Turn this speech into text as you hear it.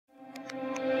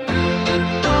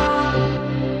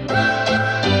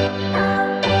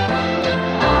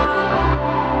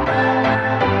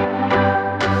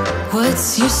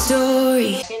What's your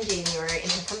story? In January,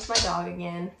 and here comes my dog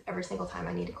again. Every single time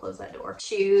I need to close that door.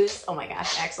 Shoes. Oh my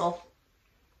gosh, Axel.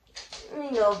 I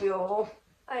love you.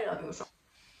 I love you so.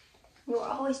 You're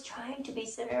always trying to be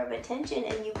center of attention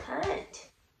and you can't.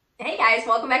 Hey guys,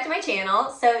 welcome back to my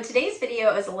channel. So today's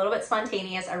video is a little bit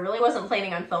spontaneous. I really wasn't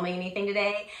planning on filming anything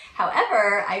today.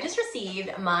 However, I just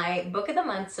received my Book of the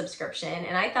Month subscription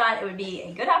and I thought it would be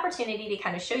a good opportunity to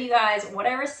kind of show you guys what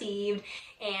I received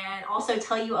and also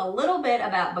tell you a little bit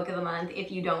about Book of the Month if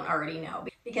you don't already know.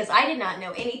 Because I did not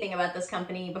know anything about this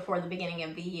company before the beginning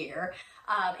of the year.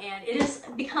 And it has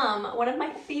become one of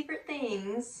my favorite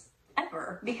things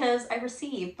ever because I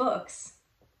receive books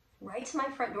right to my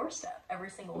front doorstep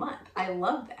every single month. I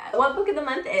love that. What Book of the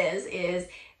Month is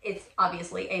it's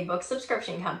obviously a book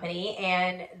subscription company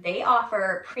and they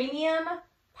offer premium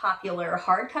popular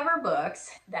hardcover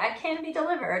books that can be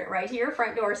delivered right to your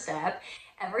front doorstep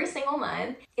every single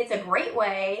month. It's a great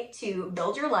way to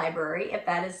build your library if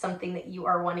that is something that you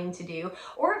are wanting to do,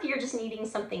 or if you're just needing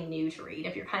something new to read.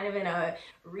 If you're kind of in a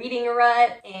reading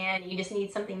rut and you just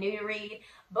need something new to read,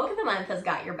 Book of the Month has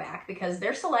got your back because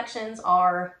their selections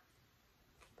are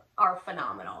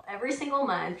phenomenal. Every single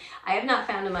month, I have not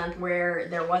found a month where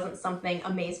there wasn't something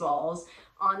amazeballs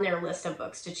on their list of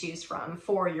books to choose from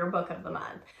for your Book of the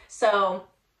Month. So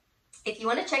if you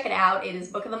want to check it out, it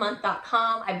is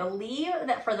bookofthemonth.com. I believe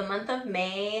that for the month of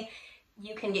May,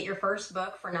 you can get your first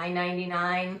book for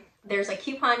 $9.99. There's a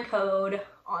coupon code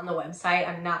on the website.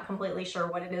 I'm not completely sure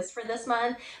what it is for this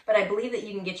month, but I believe that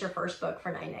you can get your first book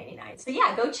for $9.99. So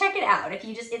yeah, go check it out.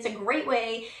 It's a great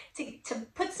way to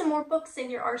put some more books in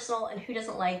your arsenal, and who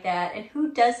doesn't like that? And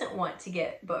who doesn't want to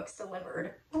get books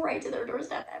delivered right to their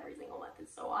doorstep every single month?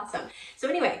 It's so awesome. So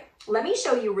anyway, let me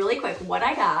show you really quick what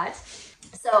I got.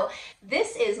 So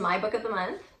this is my Book of the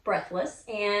Month, Breathless,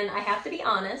 and I have to be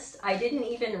honest, I didn't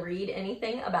even read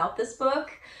anything about this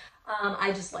book.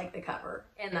 I just like the cover,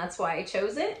 and that's why I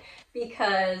chose it,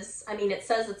 because, I mean, it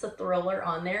says it's a thriller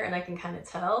on there, and I can kind of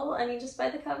tell, I mean, just by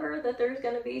the cover that there's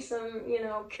going to be some, you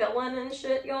know, killing and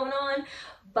shit going on,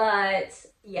 but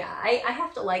yeah, I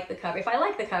have to like the cover. If I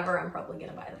like the cover, I'm probably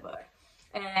going to buy the book.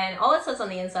 And all it says on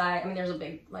the inside, I mean, there's a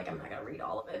big, like, I'm not going to read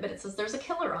all of it, but it says there's a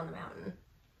killer on the mountain.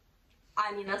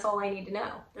 I mean, that's all I need to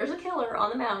know. There's a killer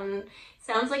on the mountain.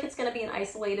 Sounds like it's going to be an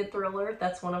isolated thriller.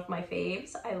 That's one of my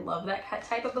faves. I love that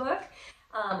type of book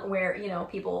where, you know,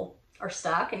 people are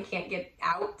stuck and can't get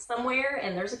out somewhere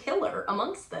and there's a killer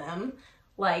amongst them,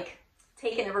 like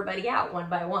taking everybody out one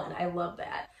by one. I love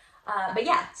that. But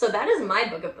yeah, so that is my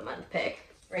Book of the Month pick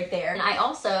right there. And I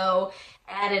also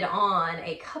added on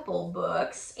a couple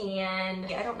books, and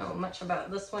I don't know much about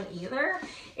this one either.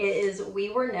 It is We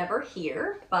Were Never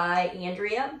Here by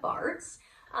Andrea Bartz.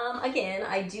 Again,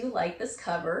 I do like this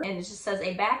cover, and it just says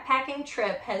a backpacking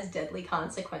trip has deadly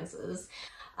consequences.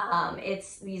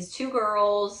 It's these two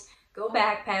girls go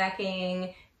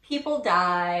backpacking, people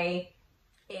die,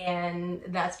 and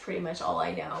that's pretty much all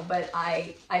I know, but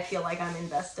I feel like I'm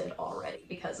invested already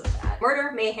because of that.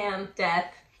 Murder, mayhem,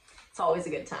 death. It's always a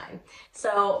good time.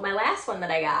 So my last one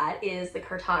that I got is The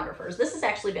Cartographers. This has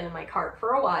actually been in my cart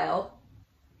for a while.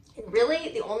 And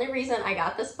really, the only reason I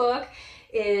got this book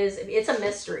is it's a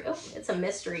mystery. Oh, it's a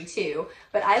mystery too,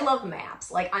 but I love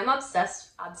maps. Like, I'm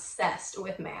obsessed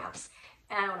with maps.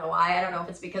 And I don't know why. I don't know if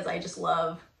it's because I just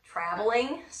love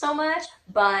traveling so much,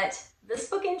 but this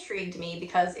book intrigued me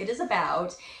because it is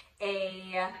about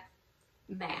a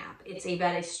map. It's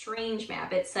about a strange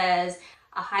map. It says,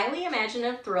 a highly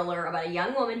imaginative thriller about a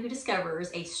young woman who discovers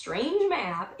a strange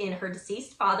map in her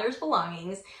deceased father's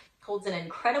belongings holds an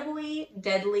incredibly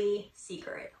deadly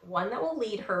secret, one that will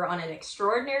lead her on an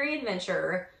extraordinary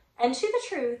adventure and to the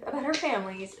truth about her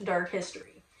family's dark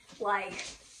history. Like,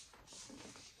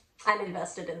 I'm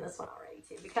invested in this one already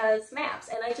too, because maps,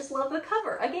 and I just love the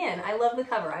cover. Again, I love the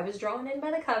cover. I was drawn in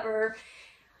by the cover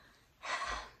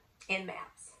and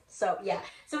maps. So yeah,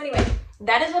 so anyway,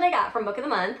 that is what I got from Book of the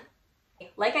Month.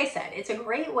 Like I said, it's a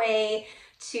great way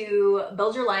to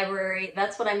build your library.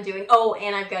 That's what I'm doing. Oh,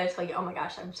 and I've got to tell you, oh my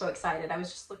gosh, I'm so excited. I was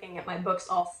just looking at my books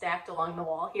all stacked along the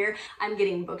wall here. I'm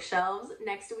getting bookshelves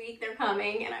next week. They're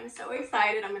coming and I'm so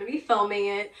excited. I'm going to be filming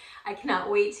it. I cannot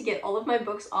wait to get all of my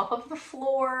books off of the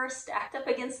floor, stacked up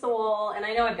against the wall. And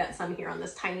I know I've got some here on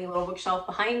this tiny little bookshelf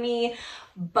behind me,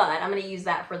 but I'm going to use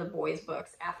that for the boys'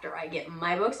 books after I get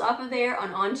my books off of there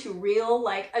and onto real,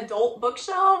 like, adult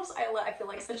bookshelves. I feel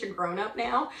like such a grown-up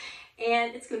now.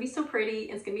 And it's gonna be so pretty,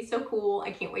 it's gonna be so cool.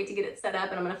 I can't wait to get it set up,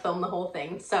 and I'm gonna film the whole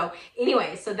thing. So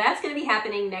anyway, so that's gonna be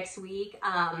happening next week.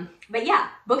 But yeah,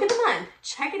 Book of the Month,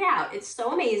 check it out. It's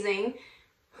so amazing.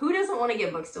 Who doesn't want to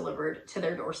get books delivered to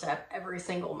their doorstep every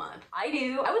single month? I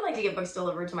do. I would like to get books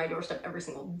delivered to my doorstep every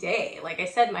single day. Like I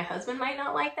said, my husband might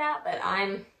not like that, but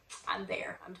I'm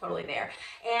there. I'm totally there.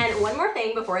 And one more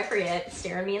thing before I forget,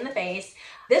 staring me in the face.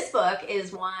 This book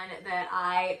is one that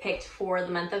I picked for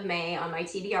the month of May on my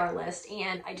TBR list,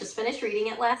 and I just finished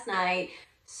reading it last night.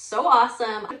 So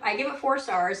awesome. I give it 4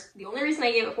 stars. The only reason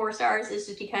I gave it 4 stars is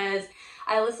just because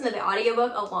I listened to the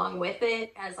audiobook along with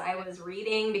it as I was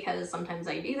reading, because sometimes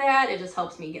I do that. It just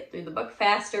helps me get through the book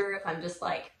faster. If I'm just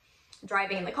like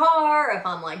driving in the car, if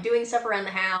I'm like doing stuff around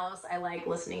the house, I like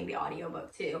listening to the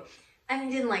audiobook too. And I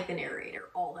didn't like the narrator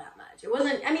all that much. It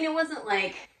wasn't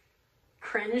like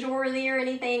cringeworthy or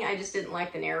anything. I just didn't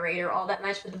like the narrator all that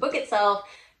much. But the book itself,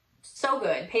 so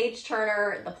good. Page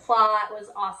turner. The plot was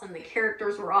awesome. The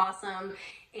characters were awesome.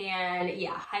 And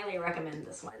yeah, highly recommend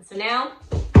this one. So now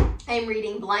I'm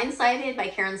reading Blindsided by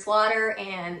Karen Slaughter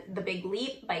and The Big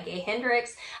Leap by Gay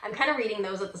Hendricks. I'm kind of reading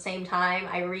those at the same time.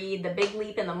 I read The Big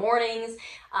Leap in the mornings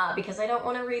because I don't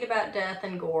want to read about death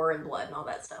and gore and blood and all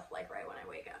that stuff like right when I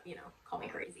wake up, you know, call me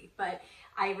crazy. But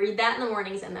I read that in the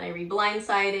mornings, and then I read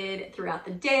Blindsided throughout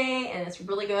the day, and it's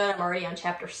really good. I'm already on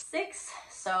chapter 6,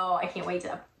 so I can't wait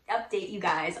to update you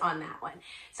guys on that one.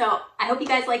 So I hope you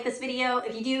guys like this video.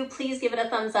 If you do, please give it a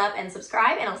thumbs up and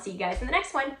subscribe, and I'll see you guys in the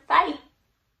next one. Bye.